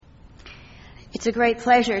It's a great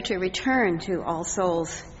pleasure to return to All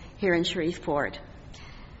Souls here in Shreveport.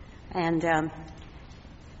 And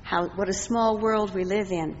what a small world we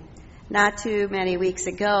live in. Not too many weeks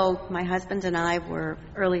ago, my husband and I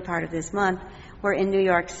early part of this month, were in New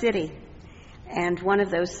York City. And one of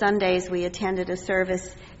those Sundays, we attended a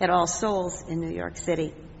service at All Souls in New York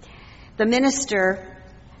City. The minister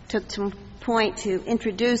took some point to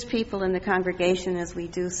introduce people in the congregation, as we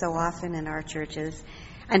do so often in our churches.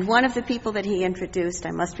 And one of the people that he introduced,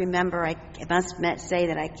 I must say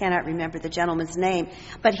that I cannot remember the gentleman's name,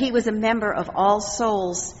 but he was a member of All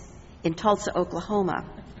Souls in Tulsa, Oklahoma.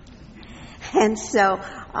 And so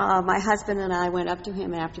my husband and I went up to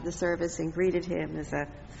him after the service and greeted him as a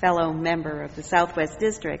fellow member of the Southwest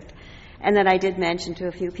District. And then I did mention to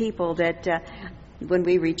a few people that when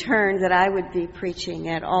we returned that I would be preaching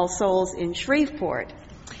at All Souls in Shreveport.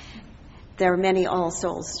 There are many All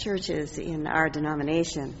Souls churches in our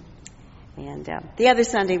denomination. And the other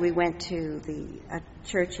Sunday we went to the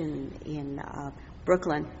church in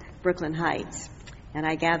Brooklyn Heights. And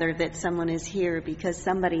I gather that someone is here because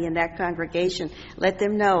somebody in that congregation let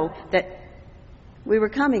them know that we were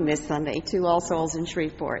coming this Sunday to All Souls in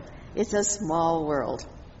Shreveport. It's a small world.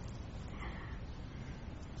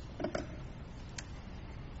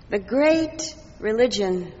 The great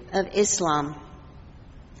religion of Islam,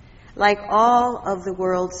 like all of the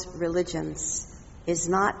world's religions, is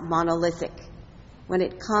not monolithic when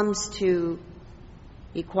it comes to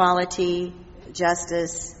equality,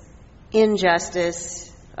 justice, injustice,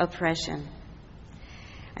 oppression.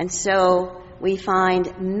 And so we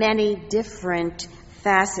find many different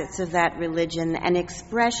facets of that religion and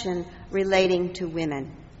expression relating to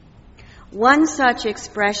women. One such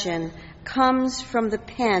expression comes from the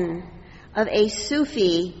pen of a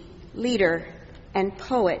Sufi leader and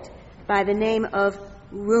poet by the name of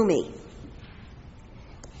Rumi.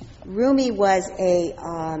 Rumi was a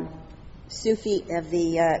Sufi of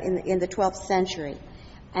in the 12th century,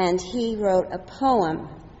 and he wrote a poem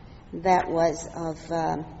that was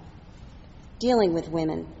of dealing with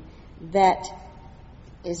women that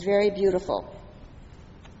is very beautiful.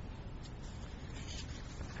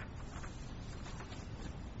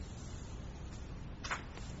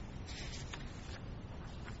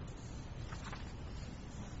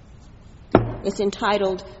 It's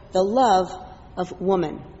entitled The Love of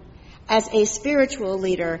Woman. As a spiritual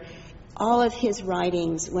leader, all of his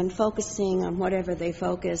writings, when focusing on whatever they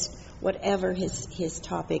focused, whatever his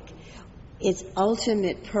topic, its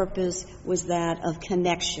ultimate purpose was that of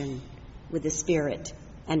connection with the Spirit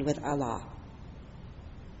and with Allah.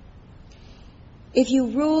 If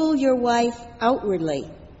you rule your wife outwardly,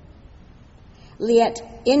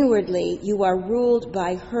 yet inwardly you are ruled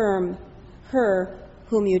by her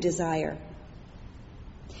whom you desire.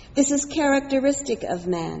 This is characteristic of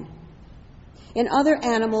man. In other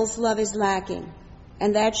animals, love is lacking,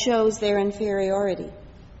 and that shows their inferiority.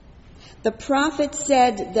 The prophet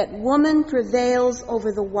said that woman prevails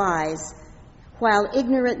over the wise, while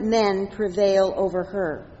ignorant men prevail over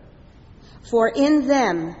her. For in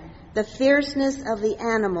them the fierceness of the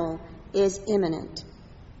animal is imminent.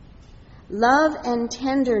 Love and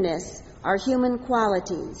tenderness are human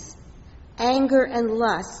qualities. Anger and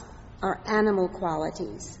lust are animal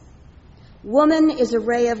qualities. Woman is a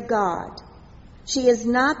ray of God. She is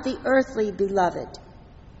not the earthly beloved.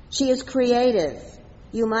 She is creative.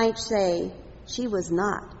 You might say she was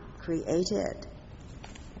not created.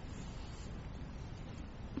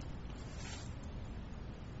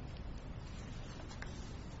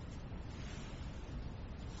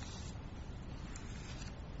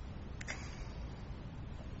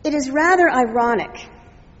 It is rather ironic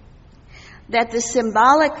that the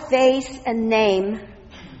symbolic face and name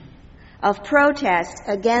of protest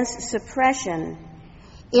against suppression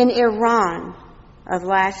in Iran of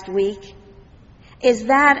last week is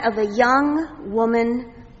that of a young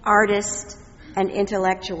woman, artist, and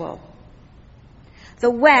intellectual.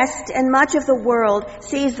 The West and much of the world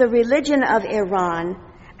sees the religion of Iran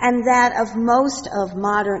and that of most of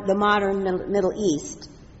the modern Middle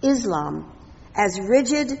East, Islam, as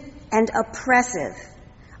rigid and oppressive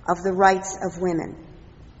of the rights of women.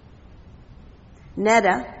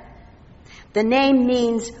 Neda, the name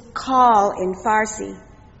means call in Farsi,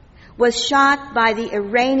 was shot by the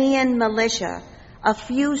Iranian militia a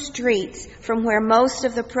few streets from where most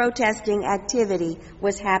of the protesting activity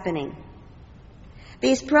was happening.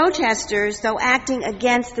 These protesters, though acting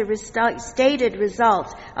against the stated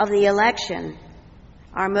results of the election,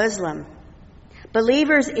 are Muslim,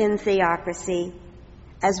 believers in theocracy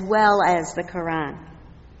as well as the Quran.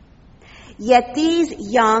 Yet these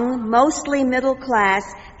young, mostly middle-class,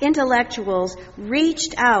 intellectuals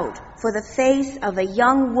reached out for the face of a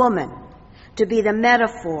young woman to be the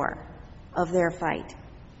metaphor of their fight.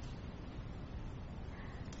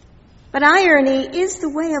 But irony is the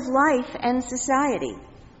way of life and society.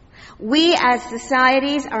 We as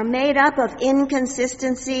societies are made up of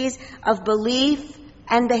inconsistencies of belief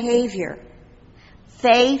and behavior,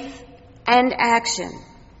 faith and action.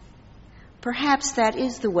 Perhaps that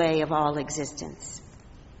is the way of all existence.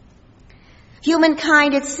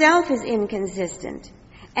 Humankind itself is inconsistent,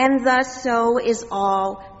 and thus so is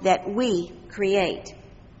all that we create.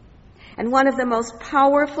 And one of the most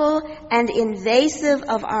powerful and invasive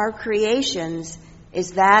of our creations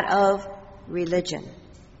is that of religion.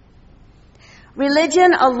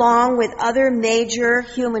 Religion, along with other major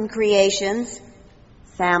human creations,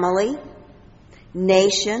 family,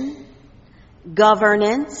 nation,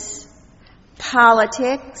 governance,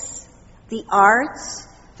 politics, the arts,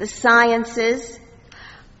 the sciences,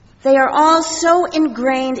 they are all so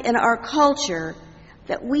ingrained in our culture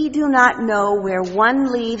that we do not know where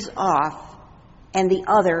one leaves off and the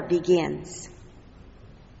other begins.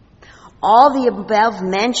 All the above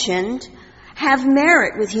mentioned have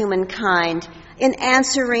merit with humankind in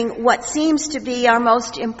answering what seems to be our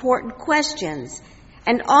most important questions,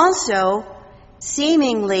 and also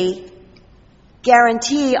seemingly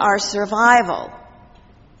guarantee our survival.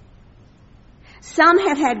 Some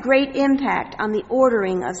have had great impact on the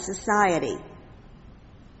ordering of society,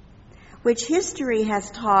 which history has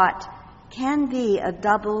taught can be a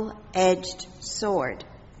double-edged sword.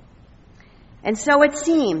 And so it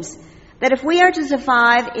seems that if we are to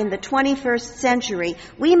survive in the 21st century,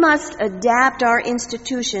 we must adapt our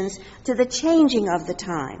institutions to the changing of the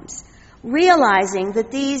times, realizing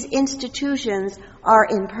that these institutions are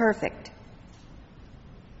imperfect.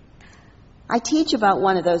 I teach about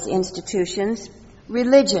one of those institutions,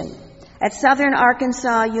 religion, at Southern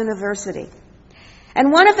Arkansas University.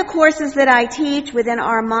 And one of the courses that I teach within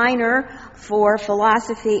our minor for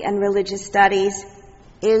philosophy and religious studies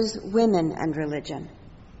is women and religion.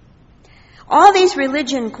 All these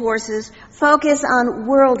religion courses focus on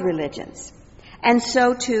world religions, and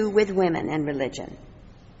so too with women and religion.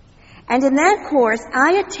 And in that course,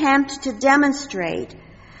 I attempt to demonstrate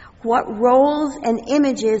what roles and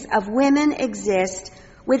images of women exist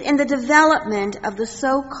within the development of the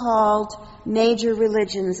so-called major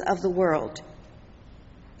religions of the world: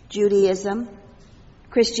 Judaism,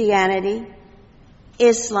 Christianity,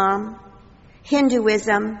 Islam,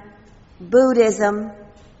 Hinduism, Buddhism,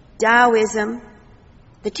 Taoism,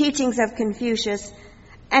 the teachings of Confucius,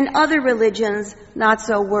 and other religions not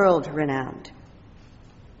so world-renowned.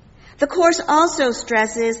 The course also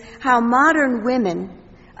stresses how modern women,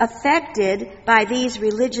 affected by these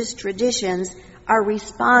religious traditions, are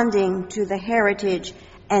responding to the heritage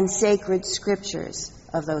and sacred scriptures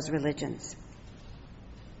of those religions.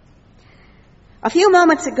 A few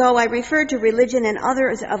moments ago, I referred to religion and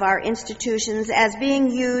others of our institutions as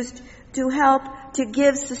being used to help to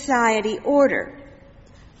give society order.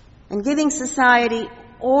 And giving society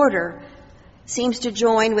order seems to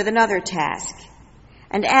join with another task.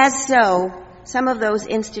 And as so, some of those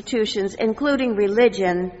institutions, including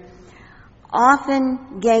religion,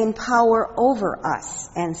 often gain power over us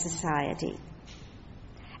and society.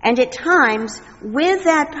 And at times, with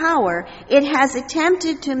that power, it has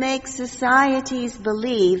attempted to make societies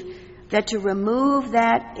believe that to remove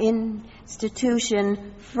that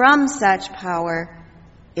institution from such power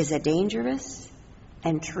is a dangerous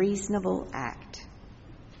and treasonable act.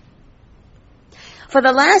 For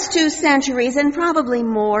the last 2 centuries, and probably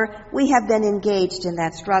more, we have been engaged in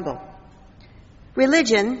that struggle.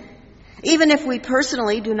 Religion, even if we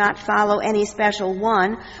personally do not follow any special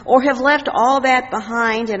one or have left all that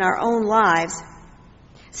behind in our own lives,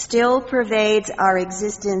 still pervades our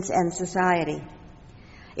existence and society.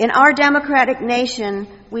 In our democratic nation,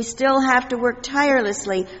 we still have to work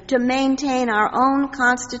tirelessly to maintain our own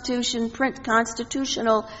constitutional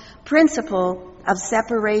principle of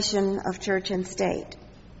separation of church and state.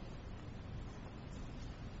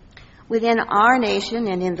 Within our nation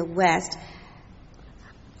and in the West,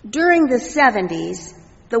 during the 70s,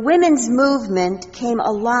 the women's movement came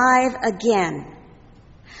alive again,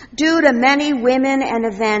 due to many women and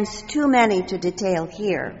events too many to detail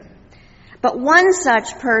here. But one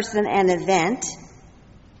such person and event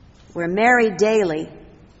were Mary Daly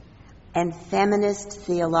and feminist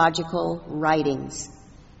theological writings.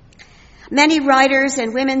 Many writers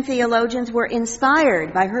and women theologians were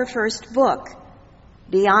inspired by her first book,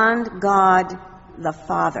 Beyond God the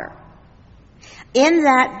Father. In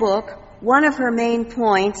that book, one of her main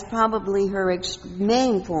points, probably her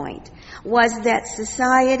main point, was that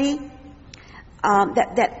society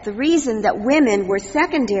that the reason that women were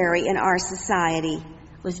secondary in our society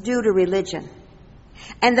was due to religion.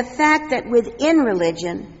 And the fact that within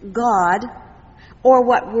religion, God, or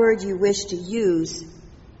what word you wish to use,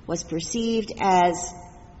 was perceived as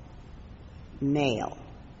male.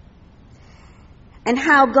 And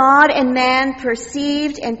how God and man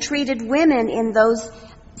perceived and treated women in those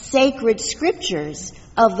sacred scriptures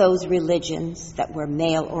of those religions that were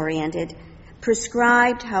male-oriented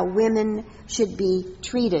prescribed how women should be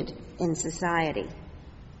treated in society.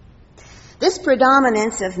 This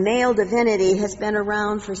predominance of male divinity has been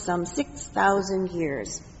around for some 6,000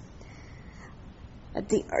 years. At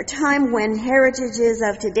the time when heritages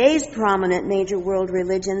of today's prominent major world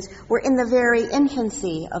religions were in the very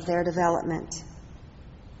infancy of their development.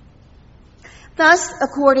 Thus,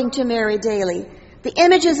 according to Mary Daly, the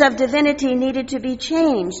images of divinity needed to be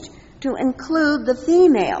changed to include the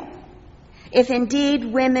female, if indeed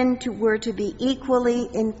women were to be equally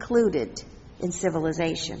included in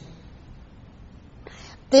civilization.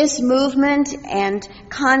 This movement and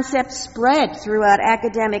concept spread throughout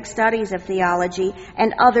academic studies of theology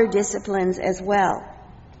and other disciplines as well.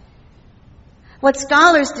 What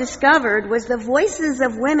scholars discovered was the voices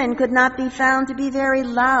of women could not be found to be very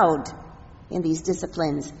loud in these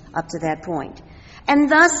disciplines up to that point, and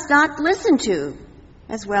thus not listened to,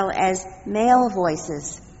 as well as male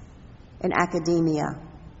voices in academia.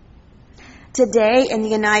 Today, in the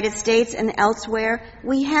United States and elsewhere,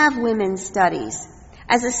 we have women's studies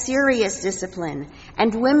as a serious discipline,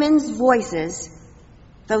 and women's voices,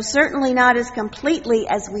 though certainly not as completely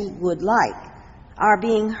as we would like, are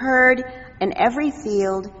being heard in every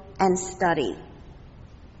field and study.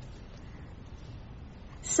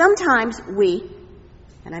 Sometimes we,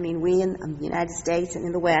 and I mean we in the United States and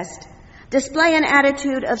in the West, display an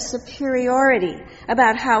attitude of superiority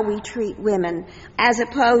about how we treat women as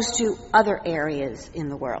opposed to other areas in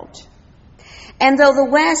the world. And though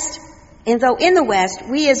in the West,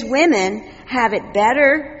 we as women have it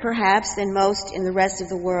better, perhaps, than most in the rest of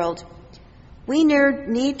the world, we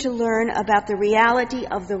need to learn about the reality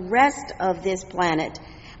of the rest of this planet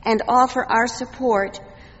and offer our support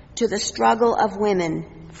to the struggle of women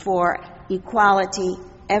for equality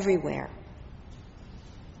everywhere.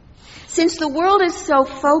 Since the world is so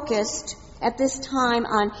focused at this time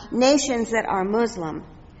on nations that are Muslim,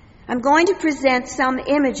 I'm going to present some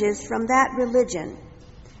images from that religion.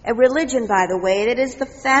 A religion, by the way, that is the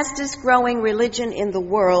fastest growing religion in the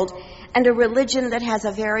world and a religion that has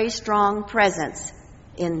a very strong presence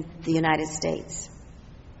in the United States.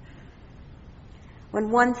 When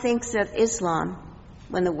one thinks of Islam,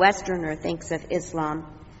 when the Westerner thinks of Islam,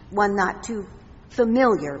 one not too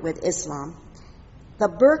familiar with Islam, the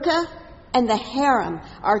burqa and the harem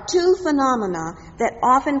are two phenomena that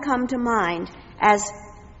often come to mind as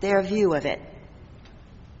their view of it.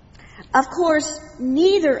 Of course,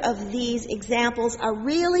 neither of these examples are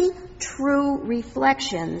really true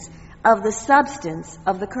reflections of the substance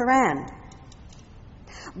of the Quran.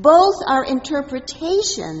 Both are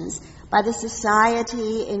interpretations by the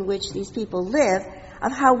society in which these people live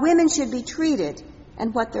of how women should be treated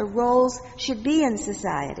and what their roles should be in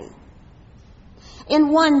society. In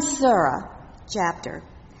one surah, chapter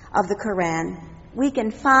of the Quran, we can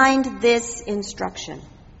find this instruction.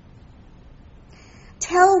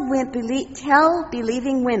 Tell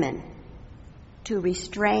believing women to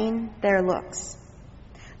restrain their looks,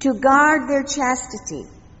 to guard their chastity,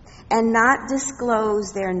 and not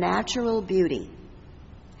disclose their natural beauty,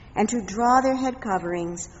 and to draw their head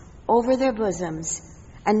coverings over their bosoms,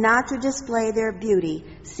 and not to display their beauty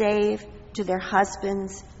save to their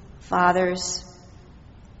husbands, fathers.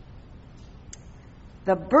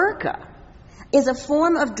 The burqa is a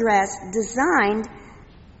form of dress designed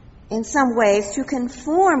in some ways to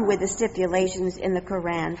conform with the stipulations in the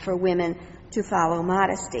Quran for women to follow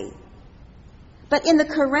modesty. But in the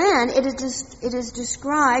Quran, it is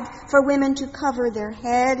described for women to cover their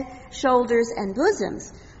head, shoulders, and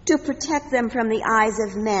bosoms to protect them from the eyes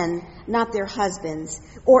of men, not their husbands,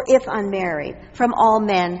 or if unmarried, from all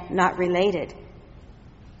men not related.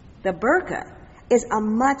 The burqa is a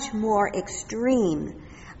much more extreme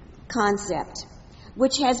concept,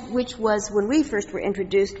 which was, when we first were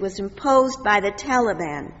introduced, was imposed by the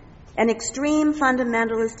Taliban, an extreme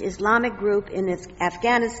fundamentalist Islamic group in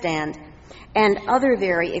Afghanistan and other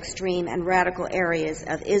very extreme and radical areas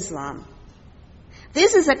of Islam.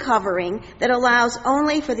 This is a covering that allows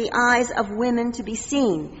only for the eyes of women to be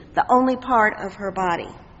seen, the only part of her body.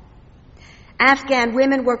 Afghan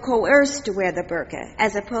women were coerced to wear the burqa,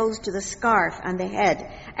 as opposed to the scarf on the head,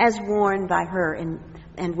 as worn by her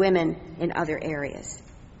and women in other areas.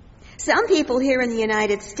 Some people here in the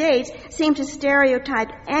United States seem to stereotype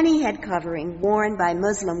any head covering worn by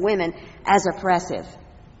Muslim women as oppressive,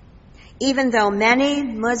 even though many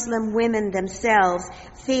Muslim women themselves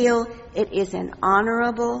feel it is an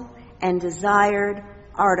honorable and desired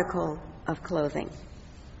article of clothing.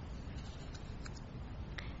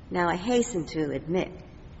 Now, I hasten to admit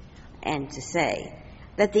and to say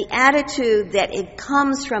that the attitude that it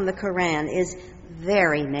comes from the Quran is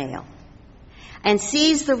very male and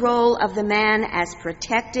sees the role of the man as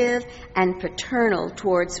protective and paternal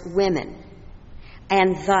towards women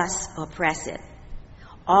and thus oppressive.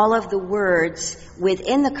 All of the words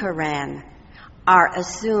within the Quran are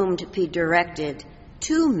assumed to be directed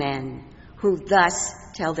to men who thus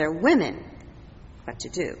tell their women what to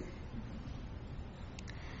do.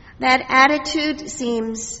 That attitude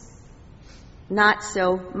seems not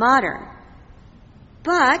so modern,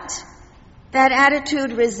 but that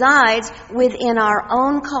attitude resides within our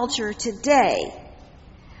own culture today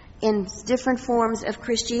in different forms of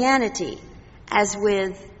Christianity, as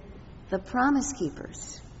with the Promise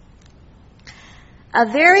Keepers. A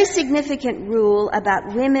very significant rule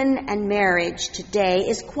about women and marriage today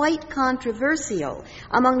is quite controversial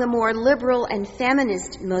among the more liberal and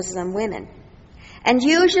feminist Muslim women, and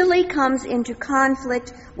usually comes into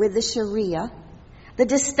conflict with the Sharia, the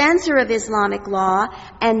dispenser of Islamic law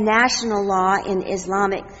and national law in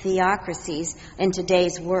Islamic theocracies in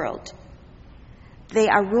today's world. They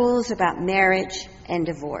are rules about marriage and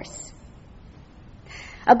divorce.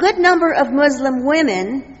 A good number of Muslim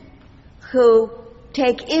women who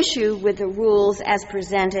take issue with the rules as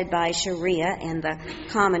presented by Sharia and the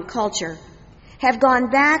common culture have gone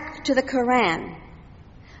back to the Quran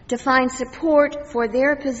to find support for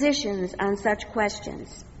their positions on such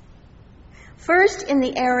questions. First, in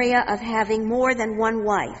the area of having more than one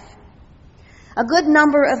wife. A good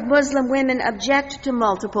number of Muslim women object to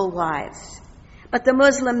multiple wives, but the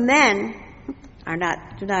Muslim men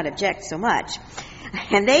do not object so much,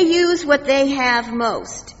 and they use what they have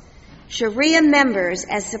most, Sharia members,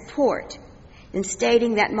 as support in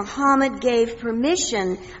stating that Muhammad gave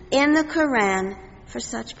permission in the Quran for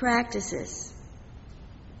such practices.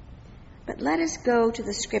 But let us go to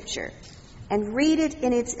the scripture and read it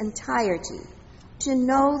in its entirety to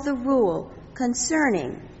know the rule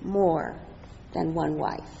concerning more than one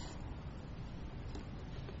wife.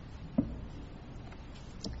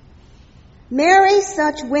 Marry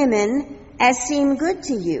such women as seem good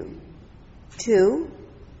to you. 2,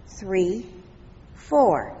 3,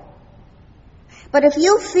 4. But if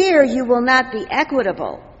you fear you will not be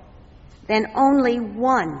equitable, then only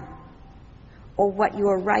one, or what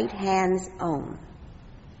your right hands own.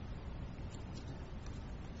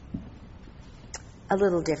 A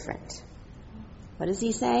little different. What is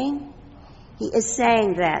he saying? He is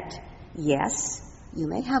saying that, yes, you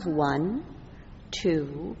may have 1,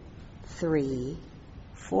 2, 3,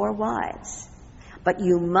 4 wives, but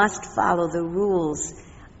you must follow the rules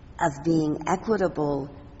of being equitable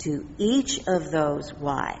to each of those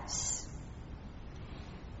wives,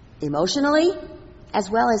 emotionally as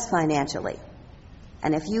well as financially.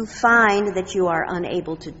 And if you find that you are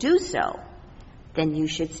unable to do so, then you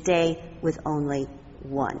should stay with only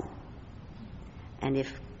one. And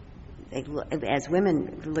if, as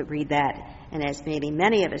women read that, and as maybe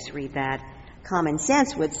many of us read that, common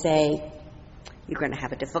sense would say you're going to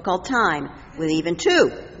have a difficult time with even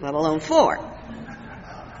 2, let alone 4.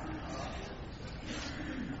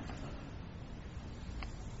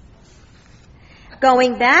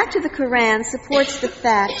 Going back to the Quran supports the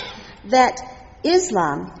fact that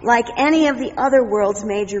Islam, like any of the other world's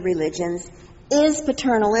major religions, is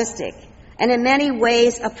paternalistic and in many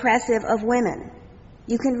ways oppressive of women.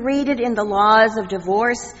 You can read it in the laws of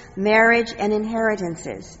divorce, marriage, and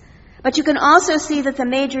inheritances. But you can also see that the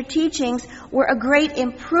major teachings were a great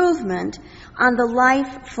improvement on the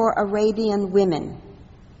life for Arabian women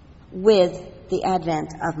with the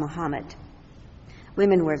advent of Muhammad.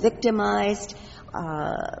 Women were victimized,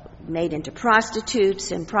 made into prostitutes,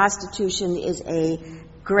 and prostitution is a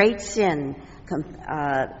great sin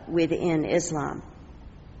within Islam.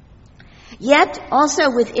 Yet, also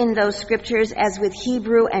within those scriptures, as with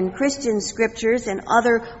Hebrew and Christian scriptures and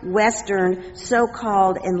other Western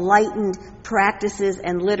so-called enlightened practices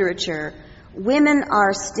and literature, women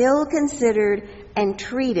are still considered and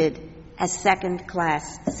treated as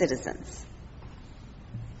second-class citizens.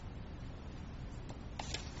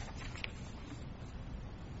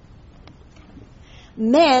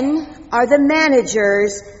 Men are the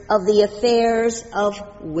managers of the affairs of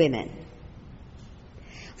women.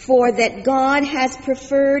 For that God has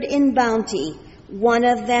preferred in bounty one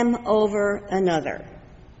of them over another.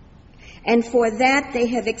 and for that they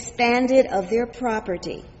have expanded of their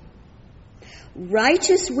property.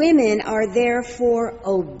 Righteous women are therefore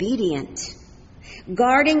obedient,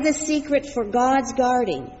 guarding the secret for God's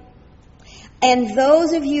guarding. And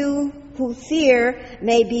those of you who fear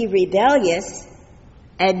may be rebellious,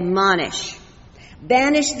 admonish.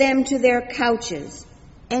 Banish them to their couches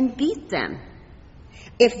and beat them.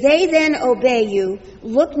 If they then obey you,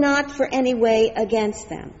 look not for any way against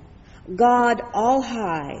them. God all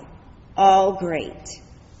high, all great.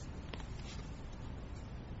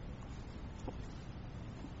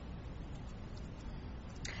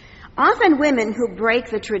 Often women who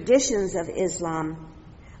break the traditions of Islam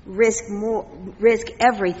risk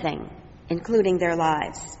everything, including their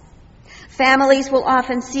lives. Families will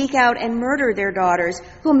often seek out and murder their daughters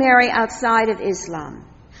who marry outside of Islam,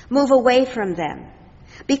 move away from them,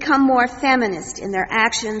 become more feminist in their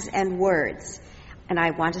actions and words. And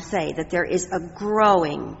I want to say that there is a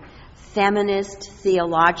growing feminist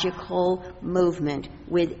theological movement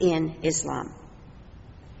within Islam.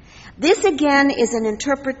 This again is an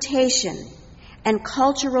interpretation and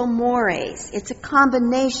cultural mores. It's a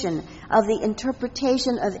combination of the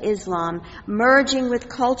interpretation of Islam merging with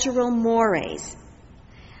cultural mores,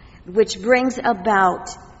 which brings about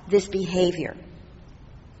this behavior.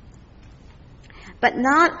 But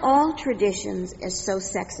not all traditions are so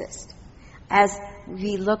sexist, as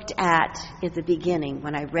we looked at the beginning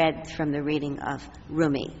when I read from the reading of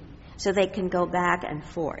Rumi. So they can go back and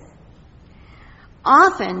forth.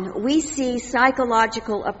 Often we see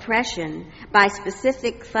psychological oppression by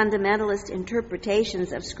specific fundamentalist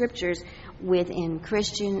interpretations of scriptures within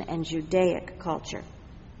Christian and Judaic culture.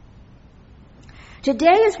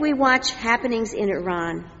 Today, as we watch happenings in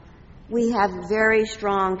Iran, we have very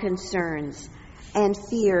strong concerns and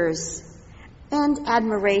fears and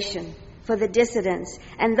admiration for the dissidents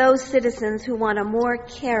and those citizens who want a more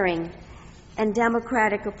caring and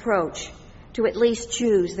democratic approach to at least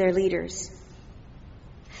choose their leaders.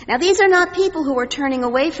 Now, these are not people who are turning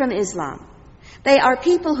away from Islam. They are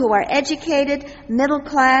people who are educated, middle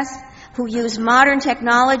class, who use modern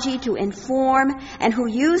technology to inform, and who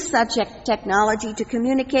use such technology to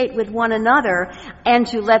communicate with one another and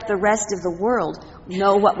to let the rest of the world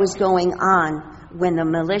know what was going on when the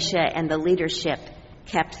militia and the leadership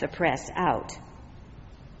kept the press out.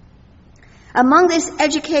 Among this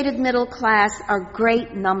educated middle class are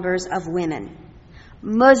great numbers of women,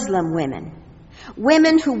 Muslim women,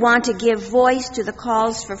 women who want to give voice to the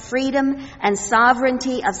calls for freedom and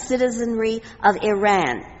sovereignty of citizenry of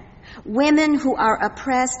Iran, women who are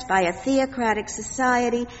oppressed by a theocratic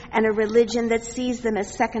society and a religion that sees them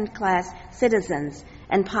as second-class citizens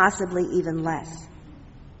and possibly even less.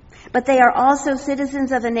 But they are also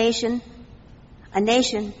citizens of a nation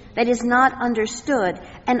that is not understood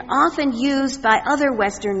and often used by other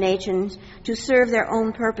Western nations to serve their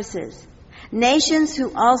own purposes. Nations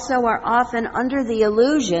who also are often under the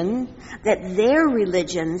illusion that their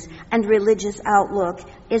religions and religious outlook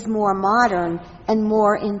is more modern and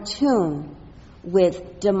more in tune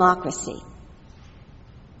with democracy.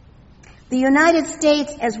 The United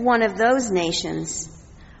States, as one of those nations,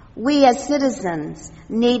 we as citizens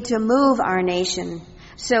need to move our nation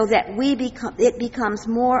so that it becomes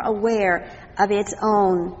more aware of its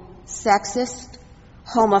own sexist,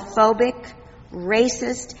 homophobic,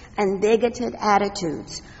 racist, and bigoted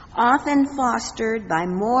attitudes, often fostered by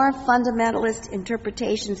more fundamentalist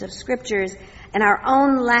interpretations of scriptures and our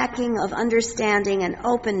own lacking of understanding and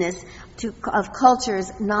openness of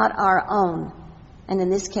cultures not our own, and in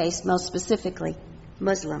this case, most specifically,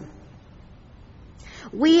 Muslim.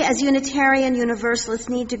 We as Unitarian Universalists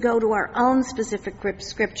need to go to our own specific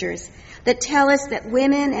scriptures that tell us that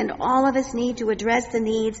women and all of us need to address the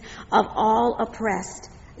needs of all oppressed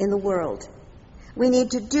in the world. We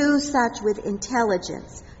need to do such with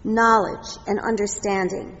intelligence, knowledge, and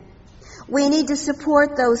understanding. We need to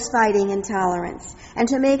support those fighting intolerance and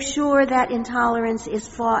to make sure that intolerance is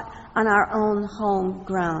fought on our own home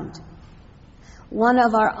ground. One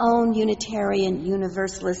of our own Unitarian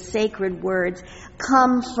Universalist sacred words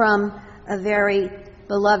come from a very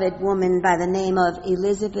beloved woman by the name of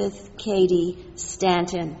Elizabeth Cady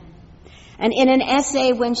Stanton. And in an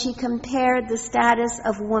essay when she compared the status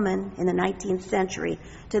of woman in the 19th century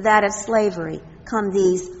to that of slavery, come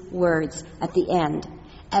these words at the end,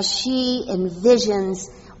 as she envisions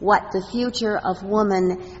what the future of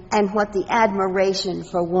woman and what the admiration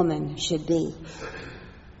for woman should be.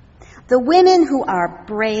 The women who are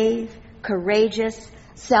brave, courageous,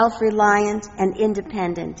 self-reliant, and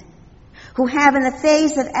independent, who have in the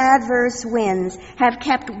face of adverse winds have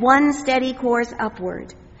kept one steady course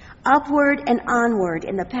upward and onward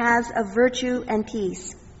in the paths of virtue and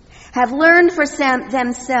peace, have learned for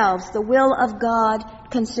themselves the will of God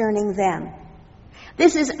concerning them.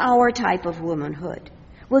 This is our type of womanhood.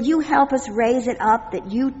 Will you help us raise it up that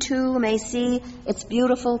you too may see its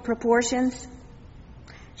beautiful proportions?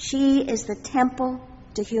 She is the temple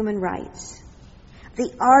to human rights.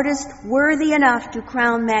 The artist worthy enough to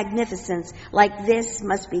crown magnificence like this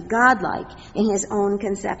must be godlike in his own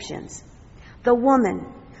conceptions. The woman,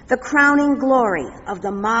 the crowning glory of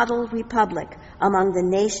the model republic among the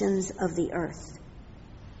nations of the earth.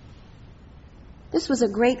 This was a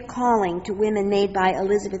great calling to women made by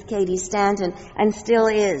Elizabeth Cady Stanton, and still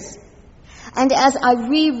is. And as I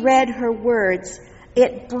reread her words,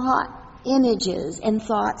 it brought images and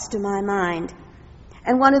thoughts to my mind.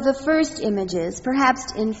 And one of the first images,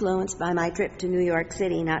 perhaps influenced by my trip to New York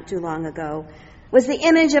City not too long ago, was the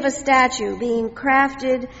image of a statue being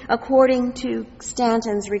crafted according to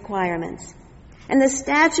Stanton's requirements. And the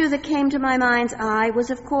statue that came to my mind's eye was,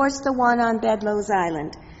 of course, the one on Bedloe's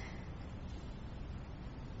Island.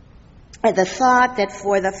 At the thought that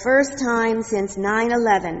for the first time since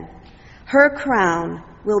 9/11, her crown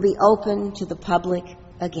will be open to the public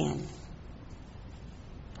again.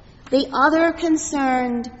 The other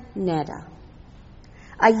concerned Neda,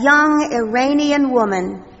 a young Iranian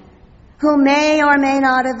woman who may or may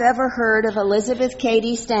not have ever heard of Elizabeth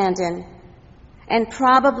Cady Stanton and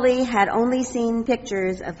probably had only seen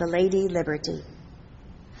pictures of the Lady Liberty.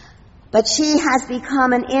 But she has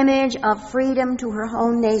become an image of freedom to her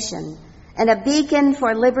own nation and a beacon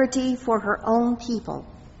for liberty for her own people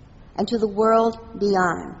and to the world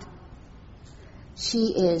beyond.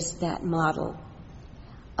 She is that model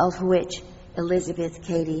of which Elizabeth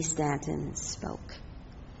Cady Stanton spoke.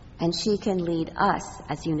 And she can lead us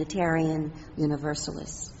as Unitarian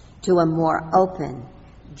Universalists to a more open,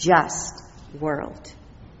 just world.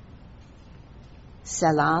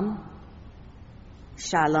 Salam,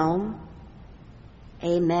 Shalom,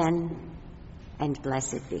 Amen, and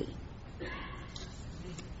blessed be.